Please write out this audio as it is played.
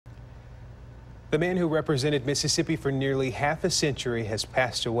The man who represented Mississippi for nearly half a century has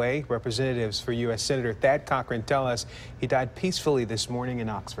passed away. Representatives for U.S. Senator Thad Cochran tell us he died peacefully this morning in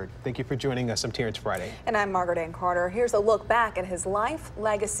Oxford. Thank you for joining us. I'm Terrence Friday. And I'm Margaret Ann Carter. Here's a look back at his life,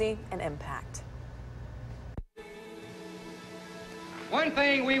 legacy, and impact. One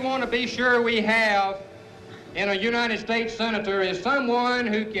thing we want to be sure we have in a United States Senator is someone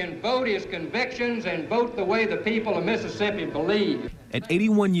who can vote his convictions and vote the way the people of Mississippi believe. At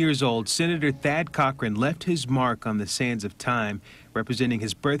 81 years old, Senator Thad Cochran left his mark on the sands of time. Representing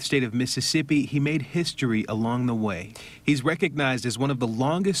his birth state of Mississippi, he made history along the way. He's recognized as one of the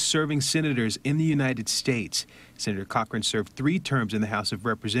longest-serving senators in the United States. Senator Cochran served 3 terms in the House of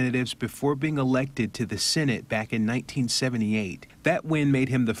Representatives before being elected to the Senate back in 1978. That win made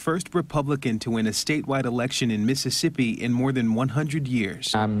him the first Republican to win a statewide election in Mississippi in more than 100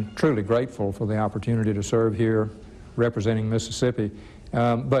 years. I'm truly grateful for the opportunity to serve here representing Mississippi.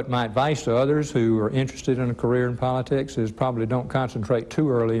 But my advice to others who are interested in a career in politics is probably don't concentrate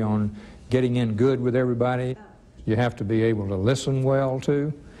too early on getting in good with everybody. You have to be able to listen well,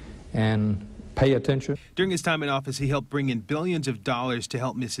 too, and pay attention. During his time in office, he helped bring in billions of dollars to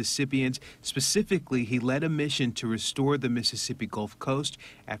help Mississippians. Specifically, he led a mission to restore the Mississippi Gulf Coast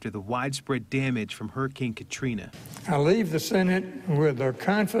after the widespread damage from Hurricane Katrina. I leave the Senate with a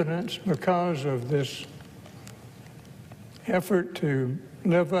confidence because of this effort to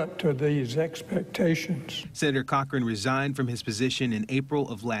live up to these expectations. Senator Cochran resigned from his position in April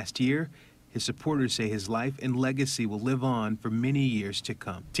of last year. His supporters say his life and legacy will live on for many years to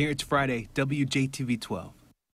come. Terrence Friday, WJTV 12.